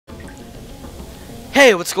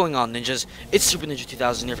Hey, what's going on, ninjas? It's Super Ninja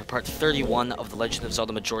 2000 here for part 31 of The Legend of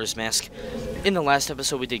Zelda Majora's Mask. In the last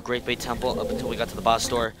episode, we did Great Bay Temple up until we got to the boss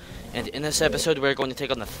door. And in this episode, we're going to take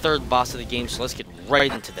on the third boss of the game, so let's get right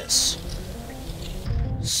into this.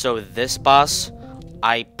 So this boss,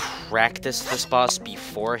 I practiced this boss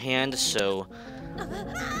beforehand, so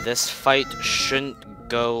this fight shouldn't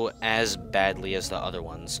go as badly as the other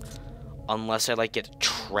ones. Unless I, like, get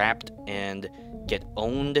trapped and get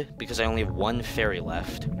owned, because I only have one fairy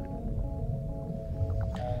left.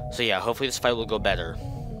 So yeah, hopefully this fight will go better.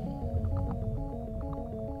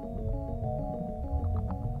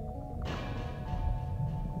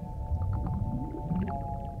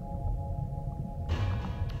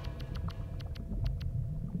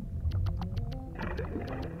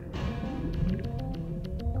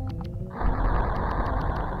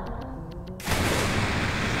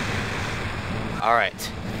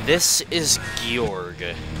 Alright, this is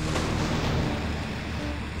Gyorg.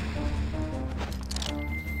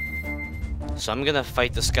 So I'm gonna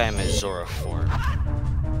fight this guy in Majora form.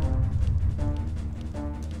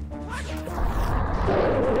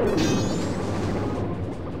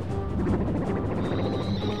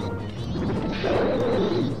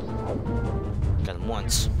 Got him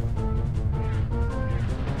once.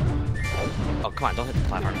 Oh, come on, don't hit the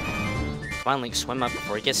platform. Come on, Link, swim up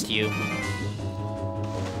before he gets to you.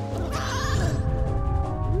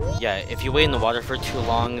 Yeah, if you wait in the water for too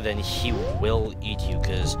long, then he will eat you,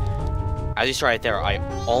 because, as you saw right there, I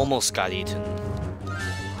almost got eaten.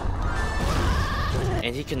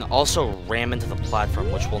 And he can also ram into the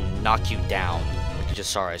platform, which will knock you down, like you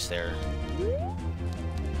just saw right there.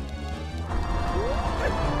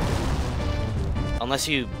 Unless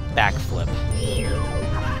you backflip.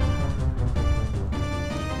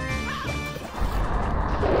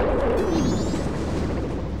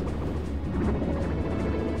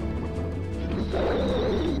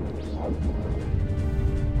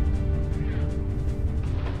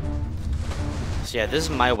 So yeah, this is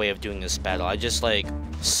my way of doing this battle. I just, like,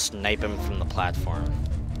 snipe him from the platform.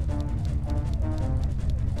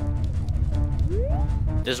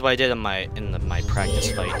 This is what I did in my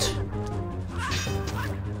practice fight.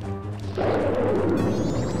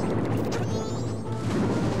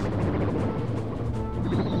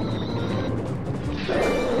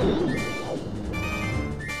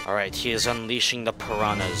 Alright, he is unleashing the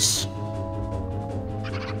piranhas.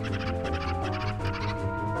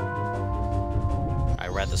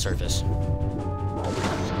 At the surface.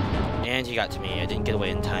 And he got to me. I didn't get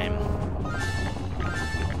away in time.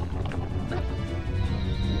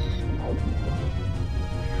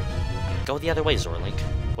 Go the other way, Zorlink.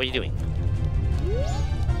 What are you doing?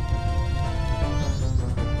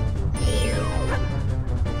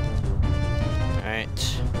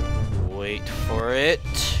 Alright. Wait for it.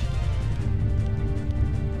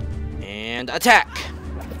 And attack!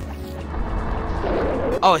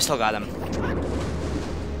 Oh, I still got him.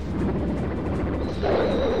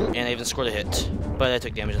 And I even scored a hit, but I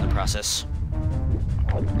took damage in the process.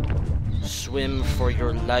 Swim for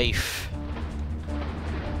your life.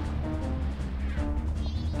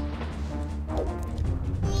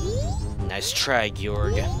 Nice try,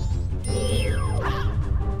 Gyorg.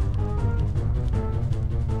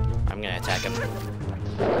 I'm gonna attack him.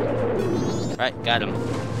 Alright, got him.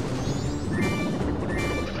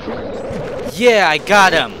 Yeah, I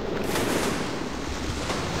got him!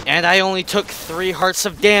 And I only took 3 hearts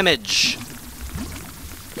of damage.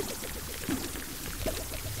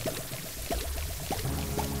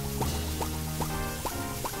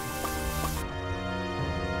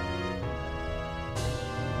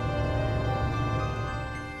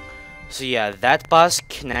 So yeah, that boss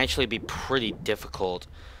can actually be pretty difficult,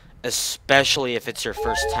 especially if it's your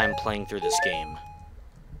first time playing through this game.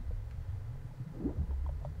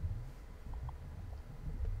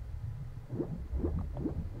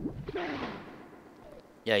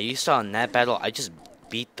 Yeah, you saw in that battle, I just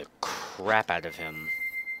beat the crap out of him.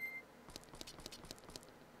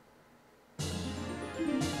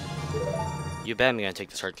 You bet I'm gonna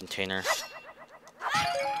take this heart container.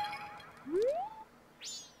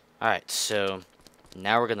 Alright, so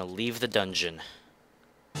now we're gonna leave the dungeon.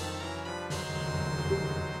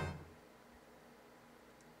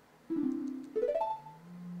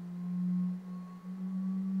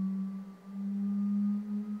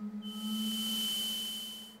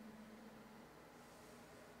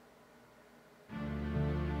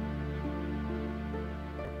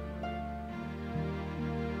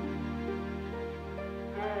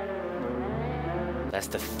 That's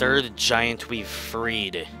the third giant we've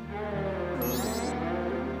freed.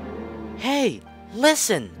 Hey,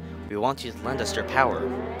 listen! We want you to lend us your power.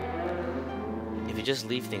 If you just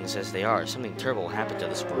leave things as they are, something terrible will happen to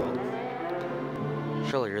this world.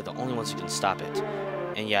 Surely you're the only ones who can stop it.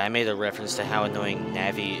 And yeah, I made a reference to how annoying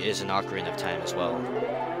Navi is in Ocarina of Time as well.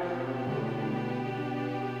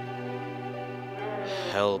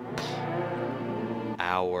 Help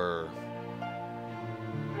our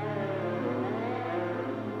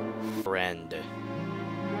friend.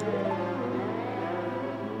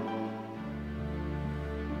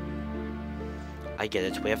 I get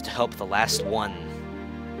it. We have to help the last one.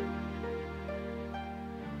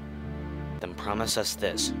 Then promise us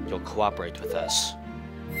this. You'll cooperate with us.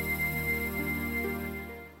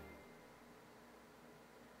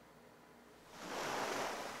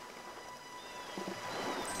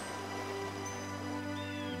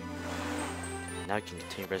 Now I can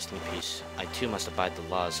continue resting in peace. I too must abide the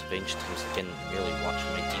laws of ancient times again, merely watch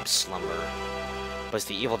from my deep slumber. But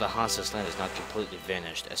the evil that haunts this land is not completely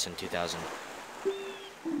vanished, SN 2000.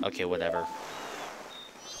 Okay, whatever.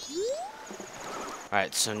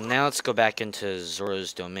 Alright, so now let's go back into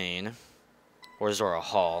Zora's Domain. Or Zora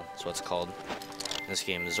Hall, that's what it's called. In this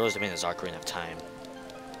game, Zora's Domain is Ocarina of Time.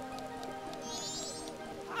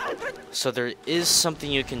 So there is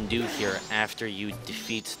something you can do here after you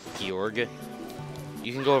defeat Gyorg.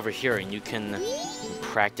 You can go over here and you can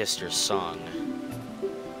practice your song.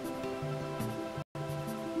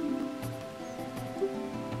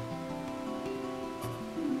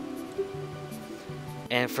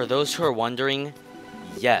 And for those who are wondering,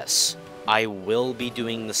 yes, I will be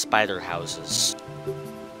doing the spider houses.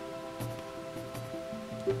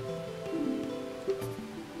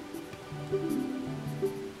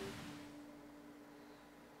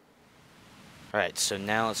 Alright, so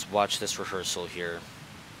now let's watch this rehearsal here.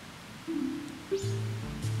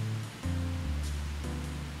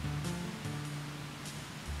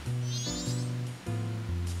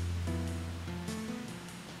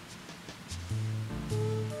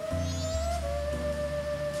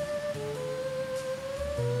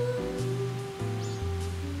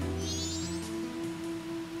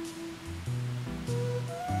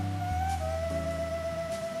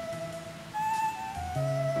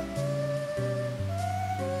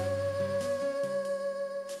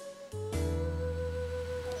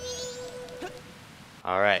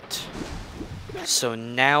 Alright. So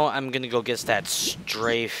now I'm gonna go get that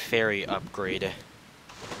stray fairy upgrade.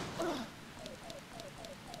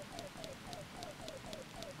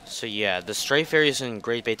 So yeah, the stray fairies in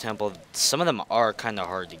Great Bay Temple, some of them are kind of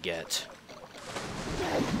hard to get.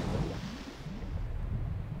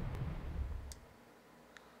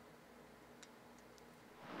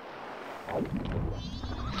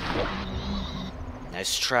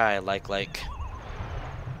 Nice try, like.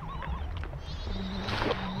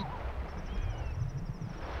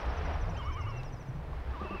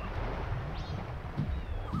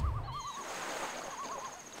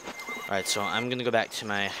 Alright, so I'm gonna go back to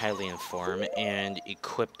my Hylian form and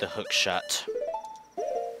equip the hook shot.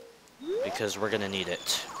 Because we're gonna need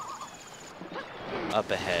it.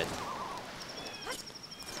 Up ahead.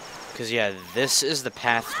 Because yeah, this is the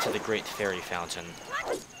path to the Great Fairy Fountain.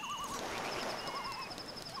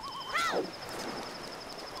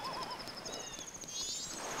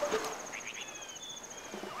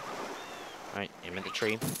 Alright, aim at the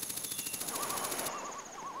tree.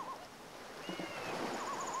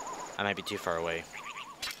 I might be too far away.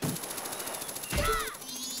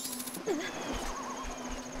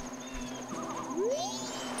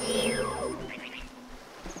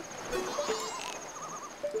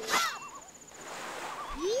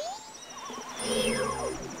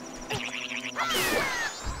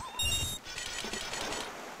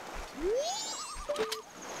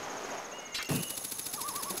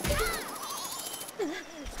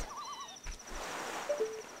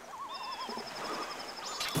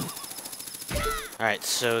 Alright,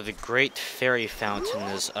 so the Great Fairy Fountain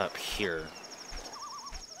is up here.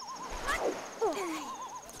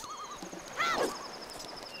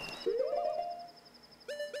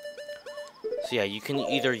 So yeah, you can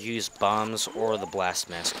either use bombs or the blast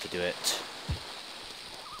mask to do it.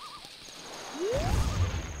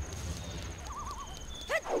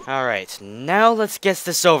 Alright, now let's get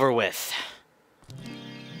this over with.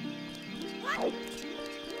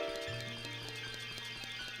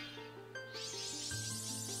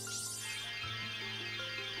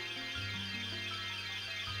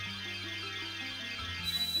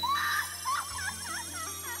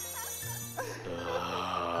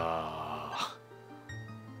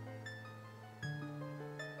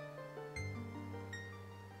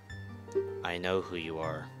 I know who you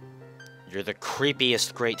are. You're the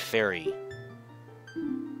creepiest Great Fairy.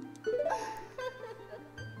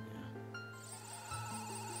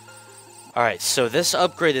 Alright, so this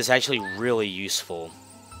upgrade is actually really useful.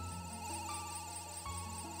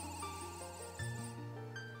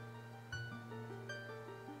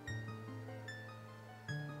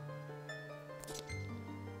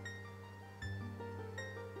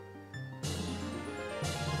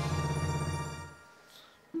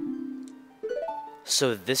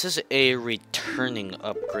 So this is a returning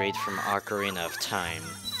upgrade from Ocarina of Time.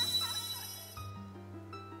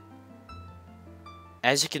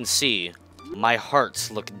 As you can see, my hearts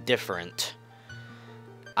look different.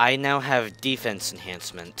 I now have defense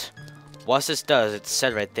enhancement. What this does, it's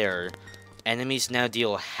said right there, enemies now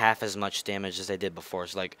deal half as much damage as they did before.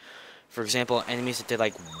 So like, for example, enemies that did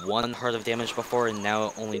like 1 heart of damage before and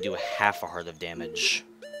now only do half a heart of damage.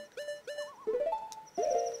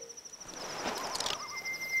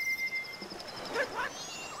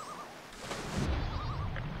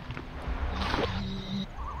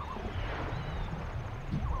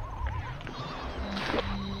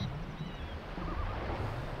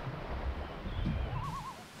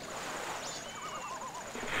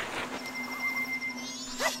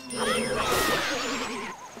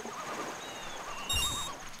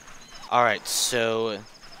 Alright, so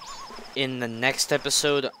in the next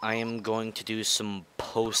episode, I am going to do some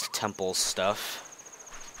post-temple stuff.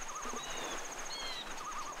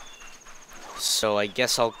 So I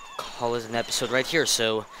guess I'll call it an episode right here.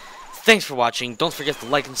 So thanks for watching. Don't forget to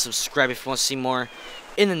like and subscribe if you want to see more.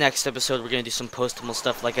 In the next episode, we're going to do some post-temple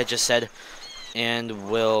stuff, like I just said.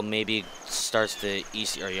 And we'll maybe start the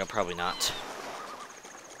east area, probably not.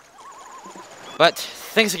 But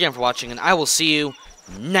thanks again for watching, and I will see you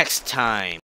next time.